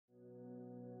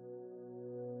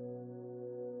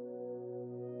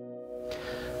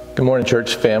Good morning,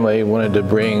 church family. I wanted to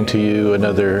bring to you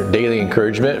another daily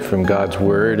encouragement from God's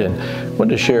Word, and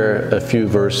wanted to share a few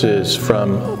verses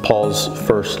from Paul's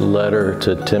first letter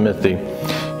to Timothy.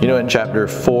 You know, in chapter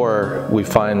 4, we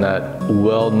find that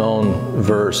well-known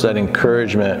verse, that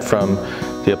encouragement from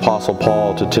the Apostle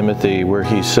Paul to Timothy, where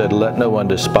he said, "Let no one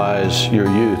despise your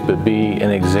youth, but be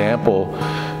an example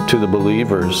to the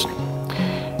believers."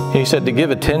 He said to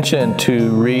give attention to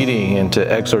reading and to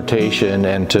exhortation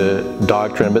and to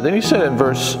doctrine. But then he said in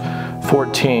verse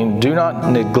 14, "Do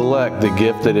not neglect the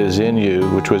gift that is in you,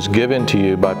 which was given to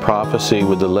you by prophecy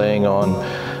with the laying on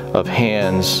of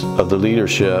hands of the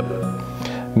leadership.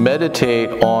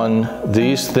 Meditate on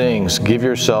these things. Give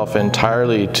yourself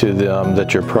entirely to them,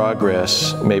 that your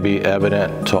progress may be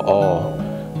evident to all."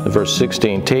 Verse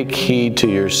 16, "Take heed to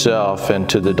yourself and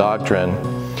to the doctrine.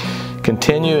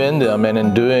 Continue in them, and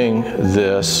in doing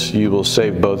this, you will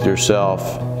save both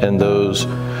yourself and those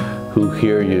who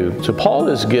hear you." So Paul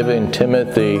is giving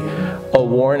Timothy a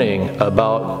warning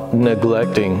about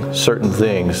neglecting certain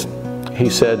things. He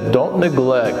said, don't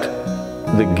neglect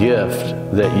the gift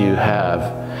that you have.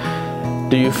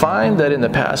 Do you find that in the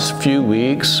past few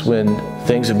weeks, when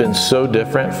things have been so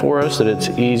different for us, that it's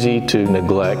easy to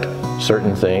neglect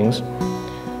certain things?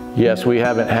 Yes, we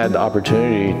haven't had the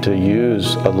opportunity to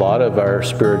use a lot of our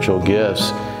spiritual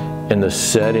gifts in the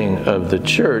setting of the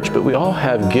church, but we all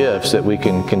have gifts that we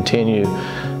can continue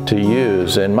to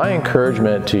use. And my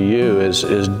encouragement to you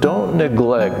is don't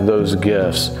neglect those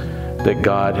gifts that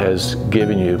God has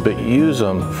given you, but use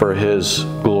them for His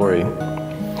glory.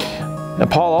 And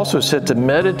Paul also said to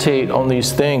meditate on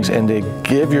these things and to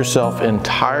give yourself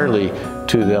entirely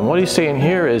to them. What he's saying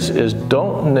here is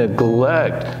don't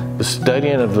neglect the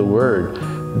studying of the Word.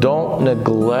 Don't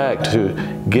neglect to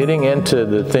getting into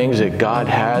the things that God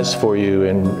has for you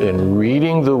and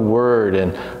reading the Word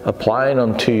and applying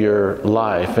them to your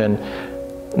life. And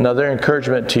another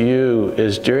encouragement to you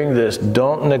is during this,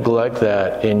 don't neglect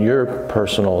that in your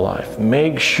personal life.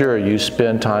 Make sure you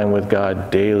spend time with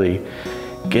God daily,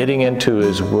 getting into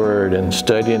His Word and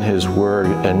studying His Word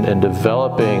and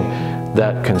developing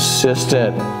that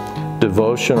consistent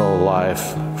devotional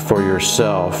life for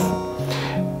yourself.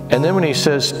 And then when he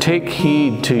says, take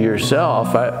heed to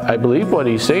yourself, I believe what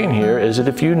he's saying here is that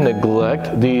if you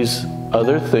neglect these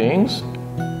other things,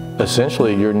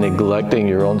 essentially you're neglecting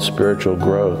your own spiritual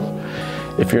growth.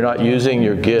 If you're not using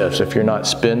your gifts, if you're not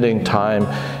spending time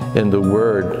in the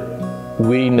Word,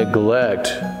 we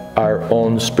neglect our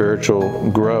own spiritual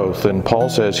growth. And Paul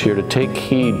says here to take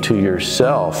heed to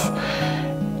yourself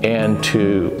and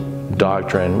to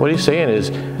doctrine. What he's saying is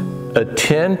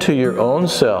attend to your own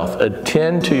self,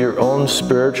 attend to your own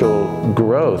spiritual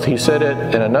growth. He said it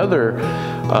in another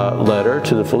letter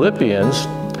to the Philippians.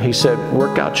 He said,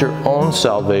 work out your own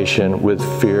salvation with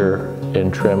fear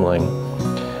and trembling.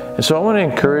 And so I want to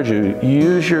encourage you,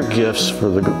 use your gifts for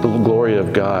the glory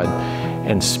of God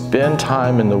and spend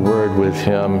time in the Word with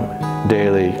Him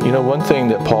daily. You know, one thing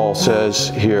that Paul says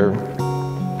here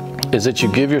is that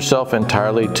you give yourself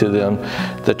entirely to them,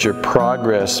 that your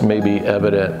progress may be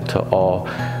evident to all.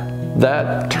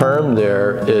 That term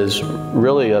there is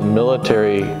really a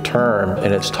military term,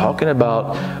 and it's talking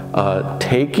about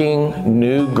taking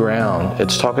new ground.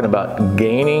 It's talking about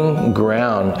gaining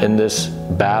ground in this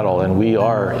battle, and we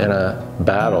are in a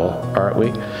battle, aren't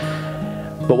we?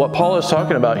 But what Paul is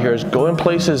talking about here is going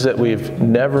places that we've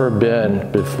never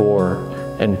been before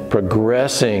and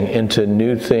progressing into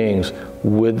new things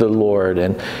with the Lord.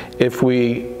 And if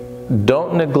we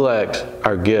don't neglect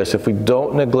our gifts, if we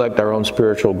don't neglect our own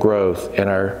spiritual growth and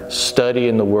our study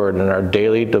in the Word and our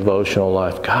daily devotional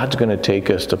life, God's going to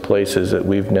take us to places that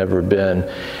we've never been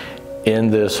in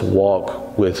this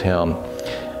walk with Him.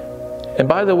 And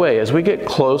by the way, as we get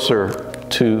closer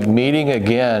to meeting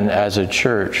again as a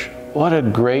church, what a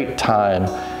great time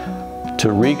to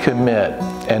recommit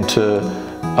and to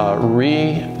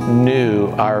renew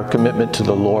our commitment to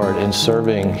the Lord in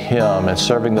serving Him and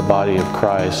serving the body of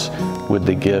Christ with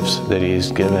the gifts that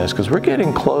He's given us. Because we're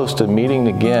getting close to meeting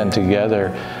again together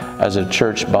as a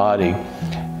church body.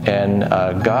 And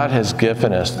God has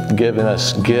given us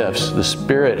gifts. The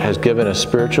Spirit has given us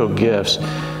spiritual gifts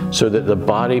so that the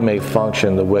body may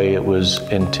function the way it was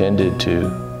intended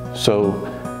to. So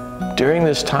during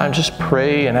this time, just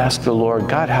pray and ask the Lord,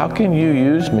 God, how can you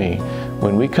use me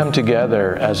when we come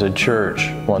together as a church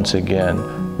once again?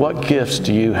 What gifts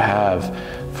do you have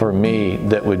for me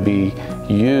that would be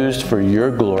used for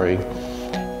your glory?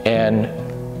 And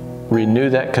renew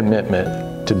that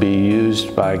commitment to be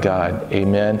used by God.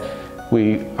 Amen.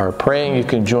 We are praying you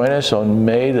can join us on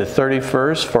May the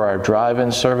 31st for our drive-in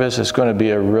service. It's going to be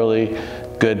a really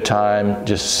good time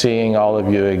just seeing all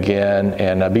of you again,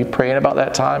 and be praying about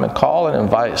that time and call and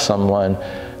invite someone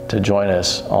to join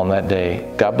us on that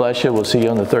day. God bless you. We'll see you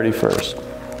on the 31st.